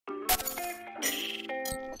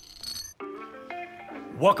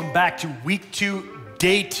Welcome back to week 2,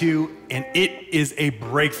 day 2, and it is a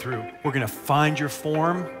breakthrough. We're gonna find your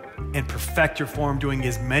form and perfect your form, doing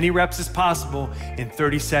as many reps as possible in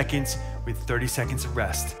 30 seconds with 30 seconds of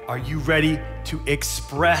rest. Are you ready to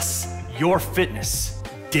express your fitness?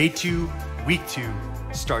 Day 2, week 2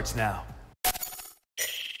 starts now.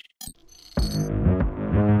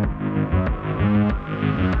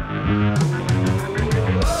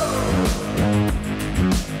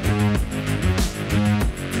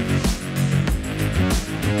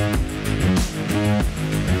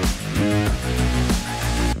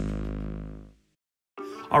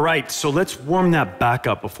 All right, so let's warm that back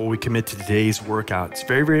up before we commit to today's workout. It's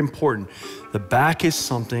very, very important. The back is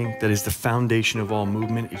something that is the foundation of all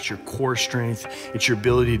movement. It's your core strength. It's your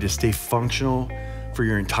ability to stay functional for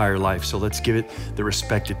your entire life. So let's give it the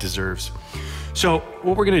respect it deserves. So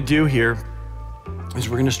what we're gonna do here is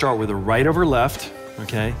we're gonna start with a right over left,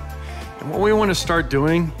 okay? And what we wanna start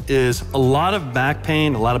doing is a lot of back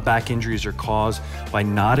pain, a lot of back injuries are caused by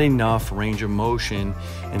not enough range of motion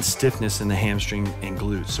and stiffness in the hamstring and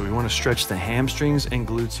glutes. So we wanna stretch the hamstrings and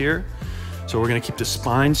glutes here. So we're gonna keep the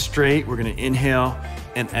spine straight. We're gonna inhale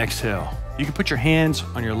and exhale. You can put your hands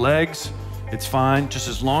on your legs. It's fine, just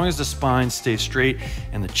as long as the spine stays straight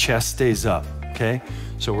and the chest stays up, okay?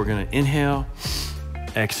 So we're gonna inhale,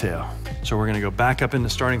 exhale. So we're gonna go back up in the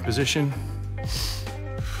starting position.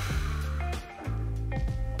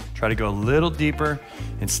 Try to go a little deeper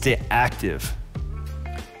and stay active.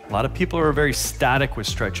 A lot of people are very static with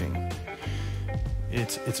stretching.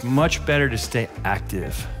 It's much better to stay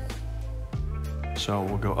active. So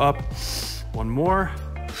we'll go up, one more.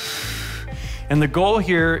 And the goal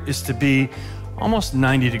here is to be almost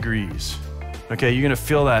 90 degrees. Okay, you're gonna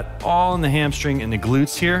feel that all in the hamstring and the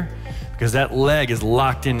glutes here because that leg is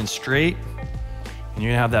locked in and straight. And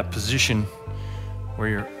you're gonna have that position where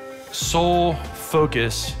your sole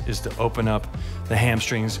focus is to open up the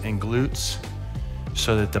hamstrings and glutes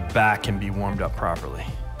so that the back can be warmed up properly.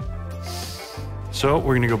 So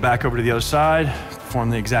we're gonna go back over to the other side, perform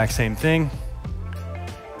the exact same thing.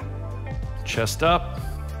 Chest up.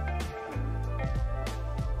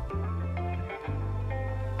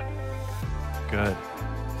 Good.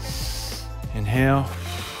 Inhale.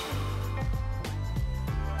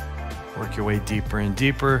 Work your way deeper and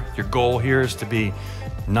deeper. Your goal here is to be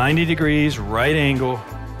 90 degrees, right angle,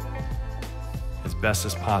 as best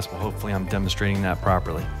as possible. Hopefully I'm demonstrating that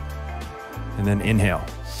properly. And then inhale.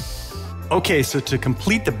 Okay, so to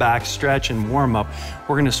complete the back stretch and warm up,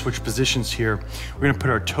 we're gonna switch positions here. We're gonna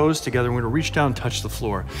put our toes together. We're gonna reach down and touch the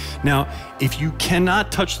floor. Now, if you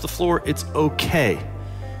cannot touch the floor, it's okay.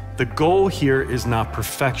 The goal here is not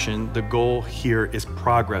perfection. The goal here is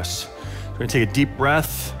progress. We're gonna take a deep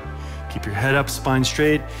breath. Keep your head up, spine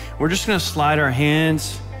straight. We're just gonna slide our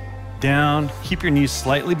hands down. Keep your knees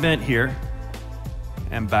slightly bent here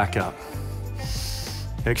and back up.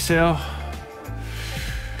 Exhale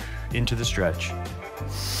into the stretch.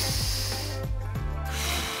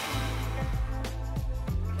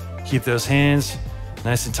 Keep those hands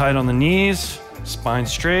nice and tight on the knees, spine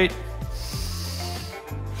straight.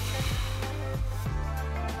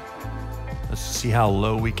 Let's see how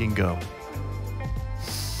low we can go.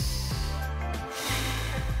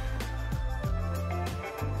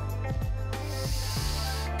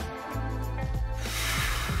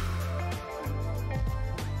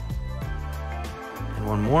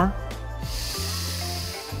 One more.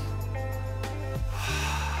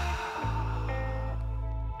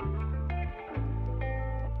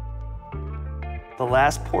 The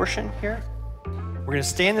last portion here, we're gonna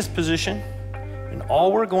stay in this position, and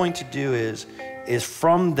all we're going to do is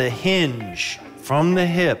from the hinge, from the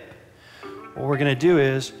hip, what we're gonna do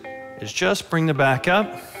is just bring the back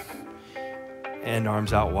up and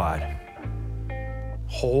arms out wide.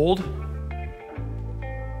 Hold.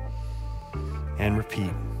 And repeat.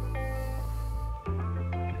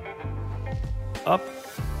 Up.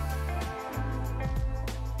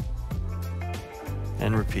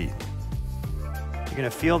 And repeat. You're gonna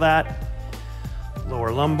feel that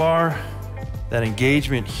lower lumbar, that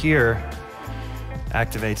engagement here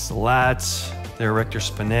activates the lats, the erector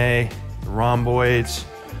spinae, the rhomboids,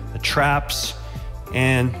 the traps,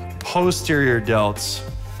 and posterior delts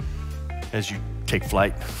as you take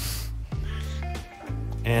flight.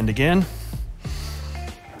 And again.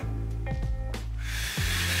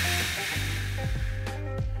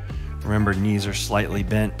 Remember, knees are slightly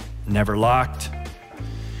bent, never locked.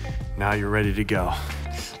 Now you're ready to go.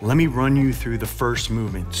 Let me run you through the first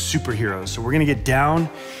movement, superheroes. So we're gonna get down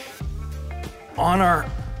on our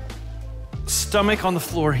stomach on the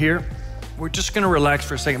floor here. We're just gonna relax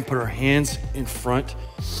for a second, put our hands in front.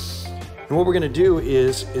 And what we're gonna do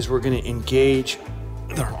is we're gonna engage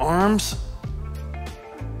with our arms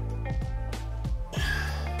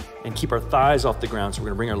and keep our thighs off the ground. So we're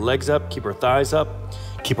gonna bring our legs up, keep our thighs up,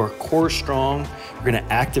 keep our core strong. We're gonna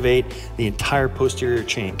activate the entire posterior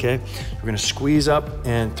chain, okay? We're gonna squeeze up,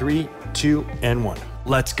 and 3, 2, and 1.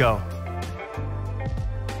 Let's go.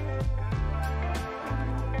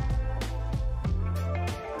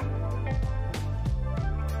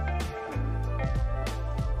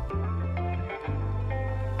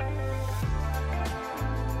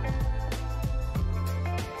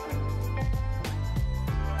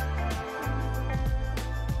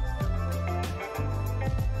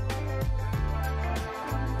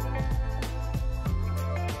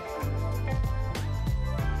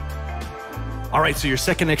 All right, so your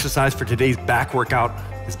second exercise for today's back workout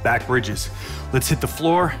is back bridges. Let's hit the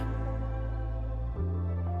floor.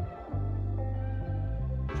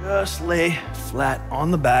 Just lay flat on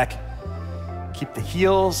the back. Keep the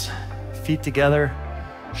heels, feet together,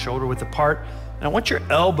 shoulder width apart. And I want your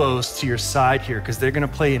elbows to your side here because they're gonna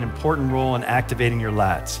play an important role in activating your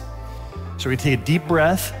lats. So we're gonna take a deep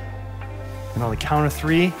breath, and on the count of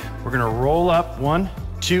 3, we're gonna roll up. 1,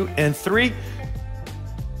 2, and 3.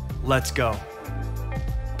 Let's go.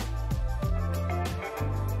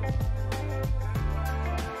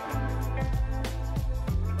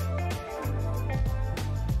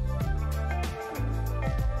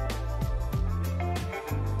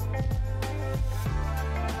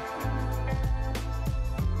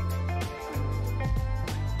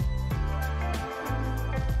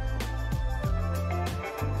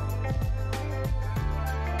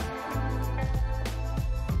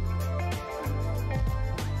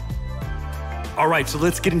 All right, so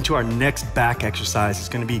let's get into our next back exercise. It's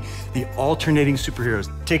gonna be the alternating superheroes.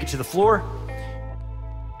 Take it to the floor,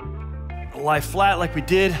 lie flat like we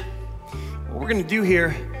did. What we're gonna do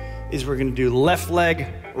here is we're gonna do left leg,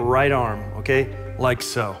 right arm, okay? Like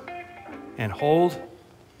so. And hold,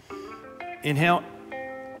 inhale,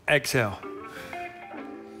 exhale.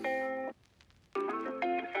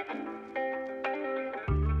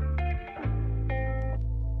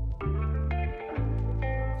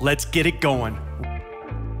 Let's get it going.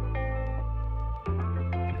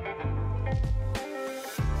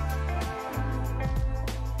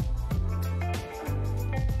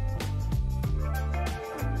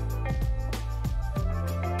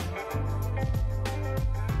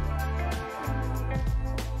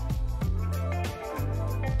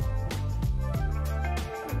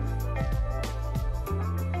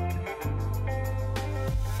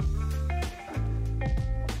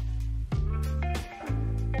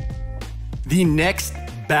 The next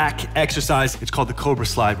back exercise, it's called the Cobra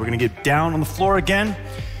Slide. We're gonna get down on the floor again.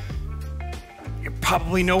 You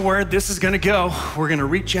probably know where this is gonna go. We're gonna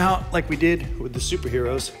reach out like we did with the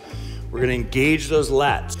superheroes. We're gonna engage those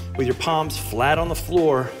lats with your palms flat on the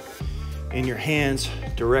floor and your hands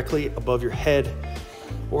directly above your head.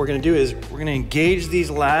 What we're gonna do is we're gonna engage these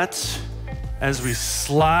lats as we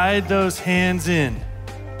slide those hands in.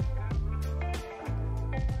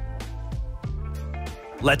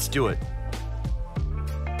 Let's do it.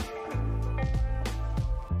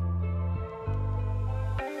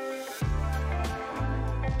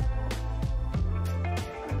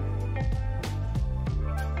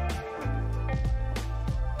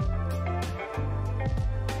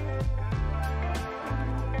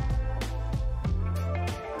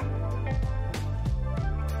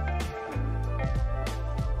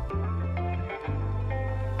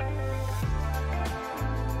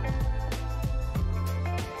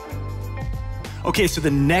 Okay, so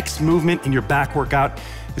the next movement in your back workout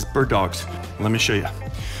is bird dogs. Let me show you.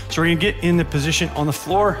 So we're gonna get in the position on the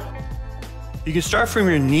floor. You can start from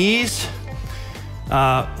your knees.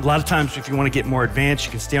 A lot of times if you wanna get more advanced,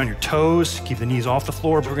 you can stay on your toes, keep the knees off the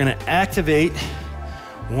floor. We're gonna activate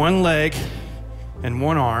one leg and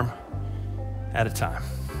one arm at a time.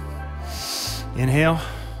 Inhale,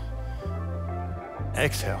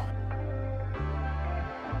 exhale.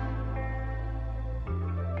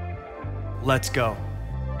 Let's go.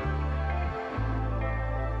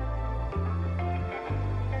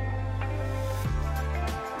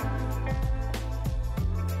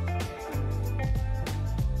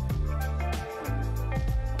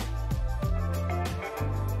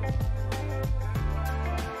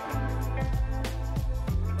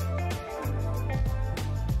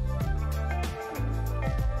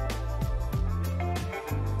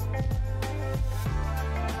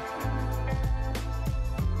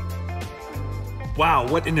 Wow,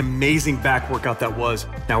 what an amazing back workout that was.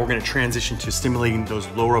 Now we're gonna transition to stimulating those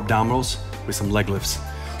lower abdominals with some leg lifts.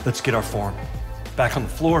 Let's get our form. Back on the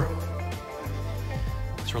floor.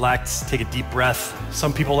 Let's relax, take a deep breath.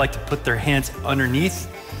 Some people like to put their hands underneath.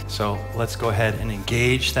 So let's go ahead and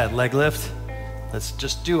engage that leg lift. Let's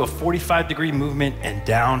just do a 45-degree movement and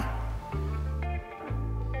down.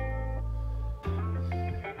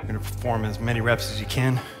 You're gonna perform as many reps as you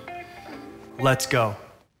can. Let's go.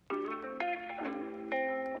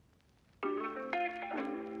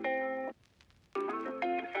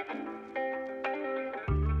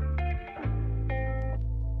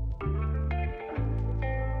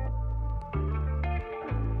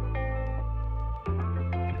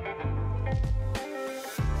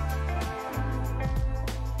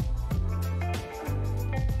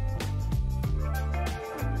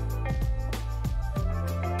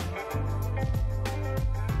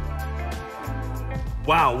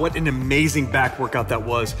 Wow, what an amazing back workout that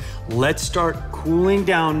was. Let's start cooling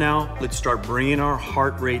down now. Let's start bringing our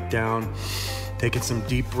heart rate down, taking some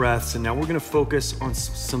deep breaths. And now we're gonna focus on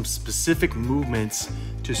some specific movements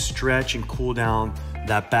to stretch and cool down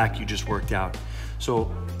that back you just worked out.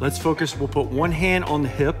 So let's focus. We'll put one hand on the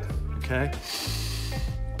hip, okay?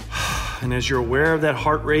 And as you're aware of that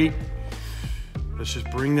heart rate, let's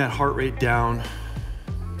just bring that heart rate down.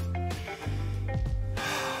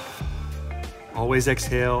 Always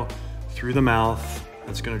exhale through the mouth.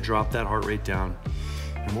 That's gonna drop that heart rate down.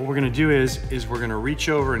 And what we're gonna do is we're gonna reach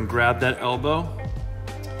over and grab that elbow,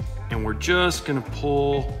 and we're just gonna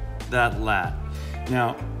pull that lat.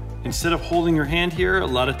 Now, instead of holding your hand here, a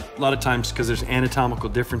lot of times, because there's anatomical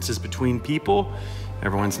differences between people,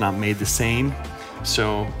 everyone's not made the same.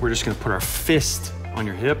 So we're just gonna put our fist on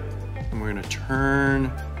your hip, and we're gonna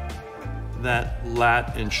turn that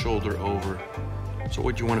lat and shoulder over. So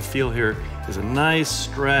what you want to feel here is a nice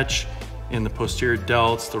stretch in the posterior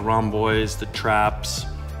delts, the rhomboids, the traps.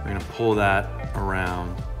 We're gonna pull that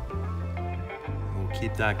around. We'll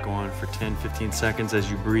keep that going for 10, 15 seconds as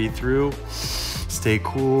you breathe through. Stay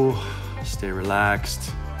cool, stay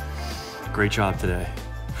relaxed. Great job today.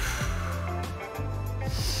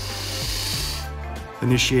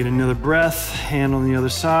 Initiate another breath, hand on the other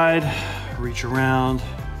side, reach around.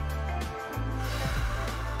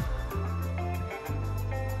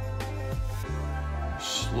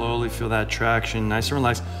 Slowly feel that traction, nice and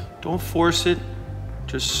relaxed. Don't force it,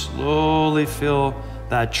 just slowly feel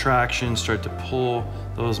that traction, start to pull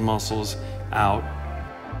those muscles out.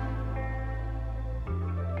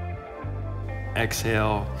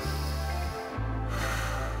 Exhale.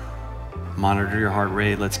 Monitor your heart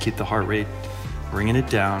rate. Let's keep the heart rate, bringing it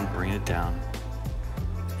down, bringing it down.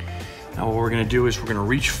 Now what we're gonna do is we're gonna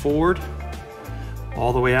reach forward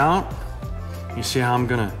all the way out. You see how I'm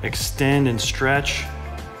gonna extend and stretch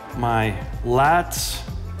my lats.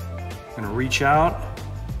 I'm gonna reach out,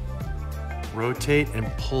 rotate and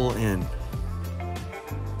pull in.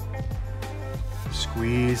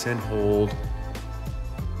 Squeeze and hold.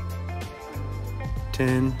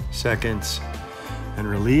 10 seconds and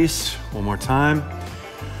release. One more time.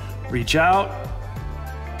 Reach out,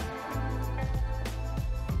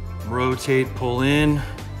 rotate, pull in,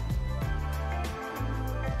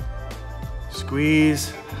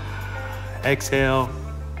 squeeze, exhale.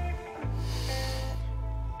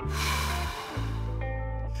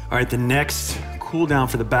 All right, the next cool down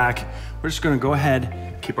for the back, we're just gonna go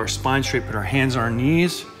ahead, keep our spine straight, put our hands on our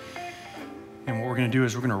knees. And what we're gonna do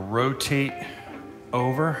is we're gonna rotate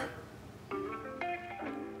over.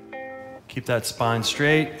 Keep that spine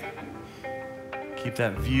straight. Keep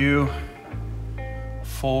that view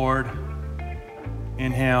forward.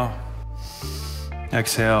 Inhale,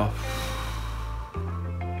 exhale.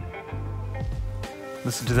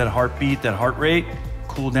 Listen to that heartbeat, that heart rate.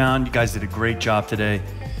 Cool down. You guys did a great job today.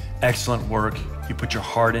 Excellent work. You put your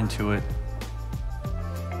heart into it.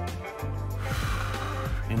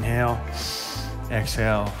 Inhale,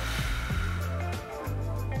 exhale.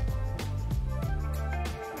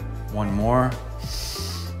 One more.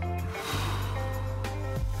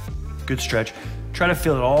 Good stretch. Try to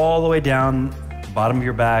feel it all the way down the bottom of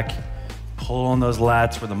your back. Pull on those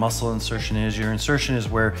lats where the muscle insertion is. Your insertion is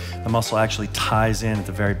where the muscle actually ties in at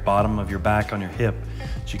the very bottom of your back on your hip.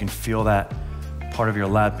 So you can feel that part of your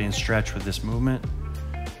lat being stretched with this movement.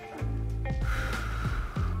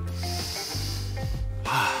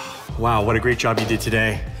 Wow, what a great job you did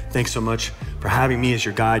today. Thanks so much for having me as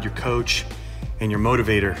your guide, your coach, and your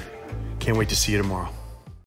motivator. Can't wait to see you tomorrow.